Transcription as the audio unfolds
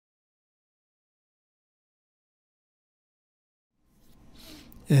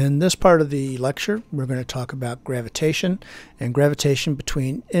In this part of the lecture, we're going to talk about gravitation and gravitation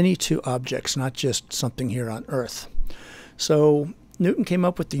between any two objects, not just something here on Earth. So Newton came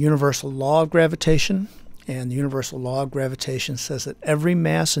up with the Universal Law of Gravitation, and the Universal Law of Gravitation says that every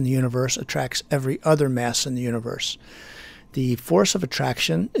mass in the universe attracts every other mass in the universe. The force of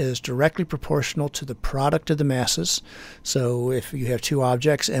attraction is directly proportional to the product of the masses. So if you have two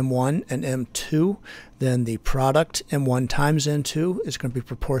objects, M1 and M2, then the product, M1 times M2, is going to be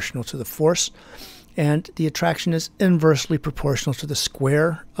proportional to the force. And the attraction is inversely proportional to the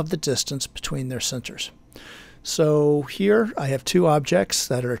square of the distance between their centers. So here I have two objects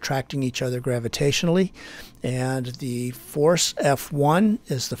that are attracting each other gravitationally, and the force F1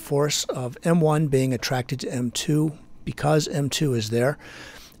 is the force of M1 being attracted to M2 because M2 is there,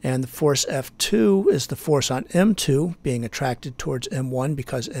 and the force F2 is the force on M2 being attracted towards M1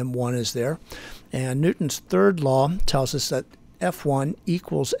 because M1 is there. And Newton's third law tells us that F1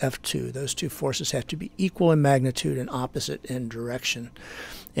 equals F2. Those two forces have to be equal in magnitude and opposite in direction.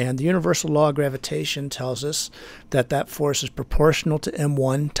 And the Universal Law of Gravitation tells us that that force is proportional to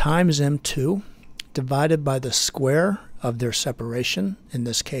M1 times M2 divided by the square of their separation. In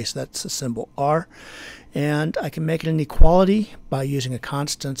this case, that's the symbol R. And I can make it an equality by using a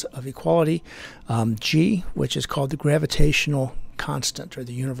constant of equality, G, which is called the gravitational constant, or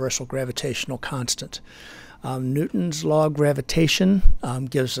the universal gravitational constant. Newton's law of gravitation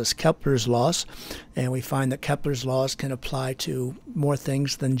gives us Kepler's laws, and we find that Kepler's laws can apply to more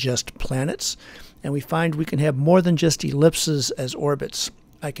things than just planets. And we find we can have more than just ellipses as orbits.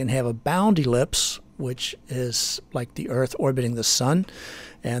 I can have a bound ellipse, which is like the Earth orbiting the Sun,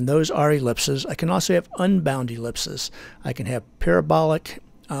 and those are ellipses. I can also have unbound ellipses. I can have parabolic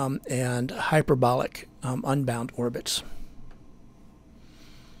and hyperbolic unbound orbits.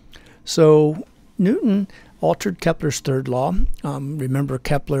 So Newton altered Kepler's third law. Remember,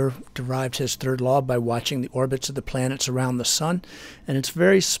 Kepler derived his third law by watching the orbits of the planets around the Sun, and it's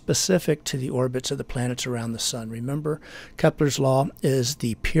very specific to the orbits of the planets around the Sun. Remember, Kepler's law is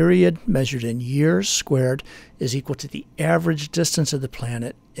the period measured in years squared is equal to the average distance of the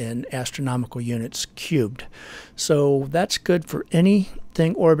planet in astronomical units cubed. So that's good for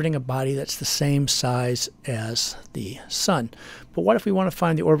anything orbiting a body that's the same size as the Sun. But what if we want to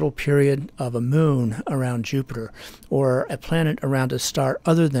find the orbital period of a moon around Jupiter, or a planet around a star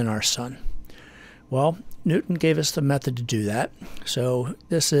other than our Sun? Well, Newton gave us the method to do that. So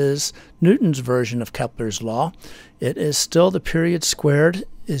this is Newton's version of Kepler's law. It is still the period squared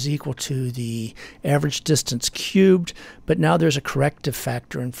is equal to the average distance cubed, but now there's a corrective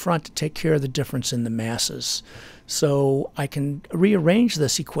factor in front to take care of the difference in the masses. So I can rearrange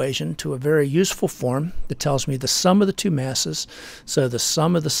this equation to a very useful form that tells me the sum of the two masses. So the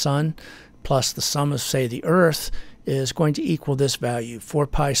sum of the Sun plus the sum of, say, the Earth is going to equal this value, 4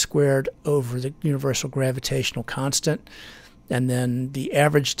 pi squared over the universal gravitational constant, and then the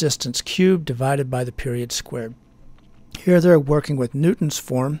average distance cubed divided by the period squared. Here they're working with Newton's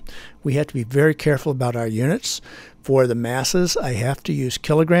form. We have to be very careful about our units. For the masses, I have to use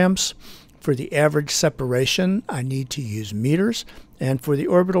kilograms. For the average separation, I need to use meters. And for the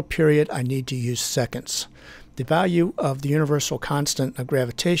orbital period, I need to use seconds. The value of the universal constant of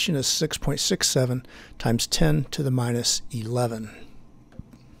gravitation is 6.67 times 10 to the minus 11.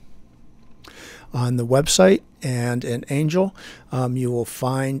 On the website and in Angel, you will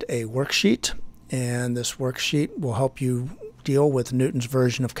find a worksheet, and this worksheet will help you deal with Newton's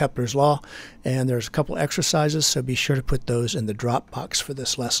version of Kepler's law. And there's a couple exercises, so be sure to put those in the drop box for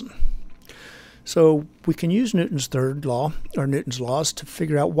this lesson. So we can use Newton's third law, or Newton's laws, to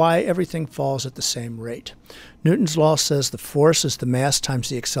figure out why everything falls at the same rate. Newton's law says the force is the mass times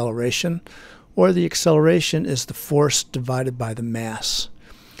the acceleration, or the acceleration is the force divided by the mass.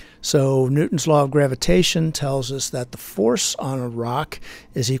 So Newton's law of gravitation tells us that the force on a rock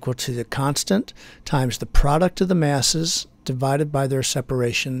is equal to the constant times the product of the masses divided by their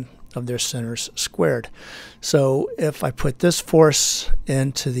separation of their centers squared. So if I put this force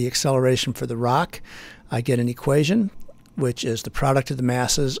into the acceleration for the rock, I get an equation which is the product of the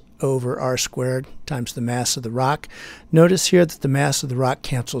masses over r squared times the mass of the rock. Notice here that the mass of the rock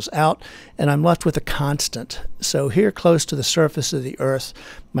cancels out, and I'm left with a constant. So here close to the surface of the Earth,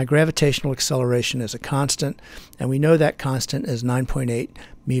 my gravitational acceleration is a constant, and we know that constant is 9.8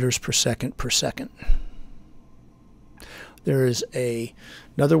 meters per second per second. There is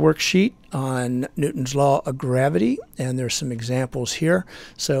another worksheet on Newton's law of gravity, and there's some examples here.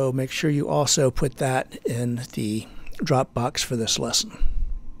 So make sure you also put that in the drop box for this lesson.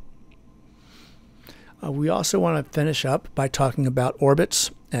 We also want to finish up by talking about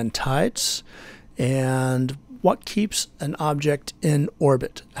orbits and tides. And what keeps an object in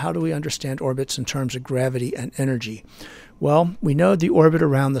orbit? How do we understand orbits in terms of gravity and energy? Well, we know the orbit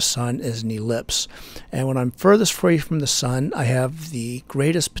around the sun is an ellipse, and when I'm furthest away from the sun, I have the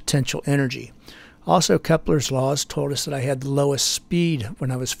greatest potential energy. Also, Kepler's laws told us that I had the lowest speed when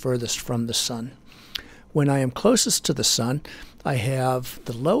I was furthest from the sun. When I am closest to the sun, I have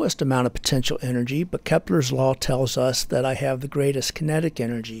the lowest amount of potential energy, but Kepler's law tells us that I have the greatest kinetic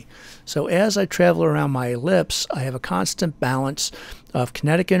energy. So as I travel around my ellipse, I have a constant balance of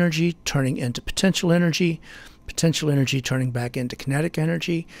kinetic energy turning into potential energy turning back into kinetic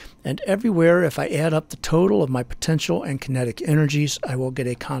energy, and everywhere, if I add up the total of my potential and kinetic energies, I will get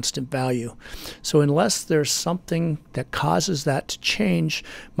a constant value. So unless there's something that causes that to change,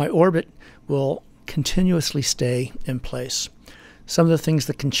 my orbit will continuously stay in place. Some of the things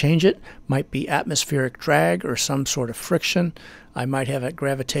that can change it might be atmospheric drag or some sort of friction. I might have a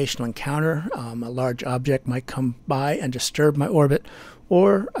gravitational encounter. A large object might come by and disturb my orbit,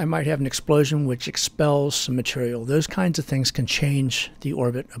 or I might have an explosion which expels some material. Those kinds of things can change the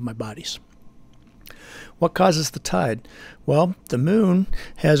orbit of my bodies. What causes the tide? Well, the moon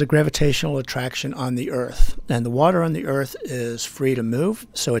has a gravitational attraction on the Earth, and the water on the Earth is free to move,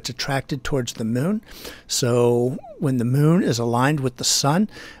 so it's attracted towards the moon. So when the moon is aligned with the sun,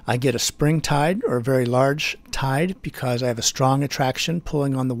 I get a spring tide or a very large tide because I have a strong attraction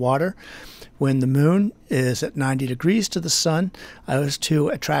pulling on the water. When the moon is at 90 degrees to the sun, those two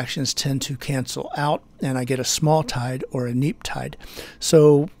attractions tend to cancel out, and I get a small tide or a neap tide.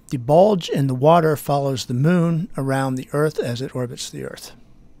 So the bulge in the water follows the moon around the Earth as it orbits the Earth.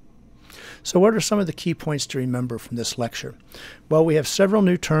 So what are some of the key points to remember from this lecture? Well, we have several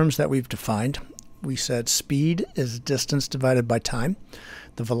new terms that we've defined. We said speed is distance divided by time.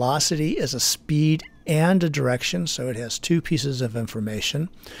 The velocity is a speed and a direction, so it has two pieces of information.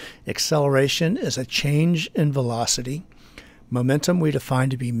 Acceleration is a change in velocity. Momentum we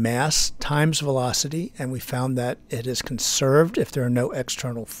defined to be mass times velocity, and we found that it is conserved if there are no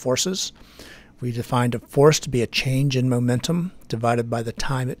external forces. We defined a force to be a change in momentum divided by the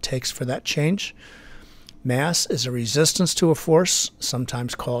time it takes for that change. Mass is a resistance to a force,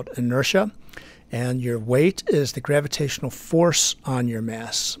 sometimes called inertia. And your weight is the gravitational force on your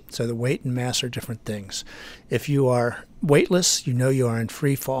mass. So the weight and mass are different things. If you are weightless, you know you are in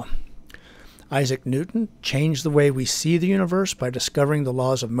free fall. Isaac Newton changed the way we see the universe by discovering the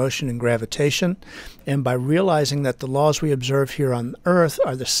laws of motion and gravitation, and by realizing that the laws we observe here on Earth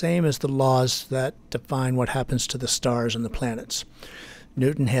are the same as the laws that define what happens to the stars and the planets.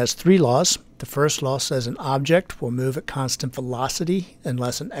 Newton has three laws. The first law says an object will move at constant velocity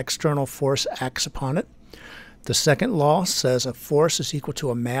unless an external force acts upon it. The second law says a force is equal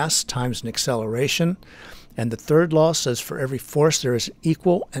to a mass times an acceleration. And the third law says for every force there is an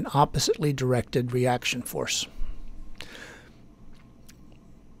equal and oppositely directed reaction force.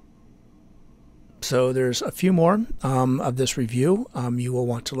 So there's a few more of this review. You will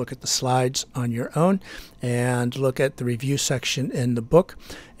want to look at the slides on your own and look at the review section in the book.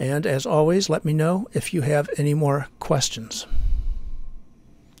 And as always, let me know if you have any more questions.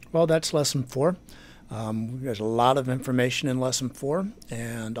 Well, that's lesson 4. There's a lot of information in lesson 4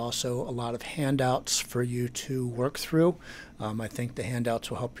 and also a lot of handouts for you to work through. I think the handouts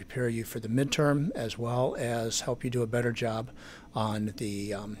will help prepare you for the midterm as well as help you do a better job on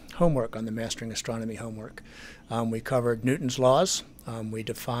the homework, on the Mastering Astronomy homework. We covered Newton's laws. We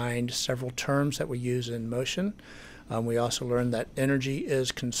defined several terms that we use in motion. We also learned that energy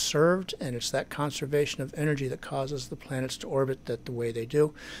is conserved, and it's that conservation of energy that causes the planets to orbit the way they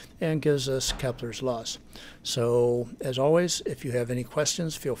do and gives us Kepler's laws. So, as always, if you have any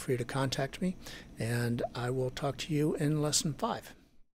questions, feel free to contact me, and I will talk to you in lesson 5.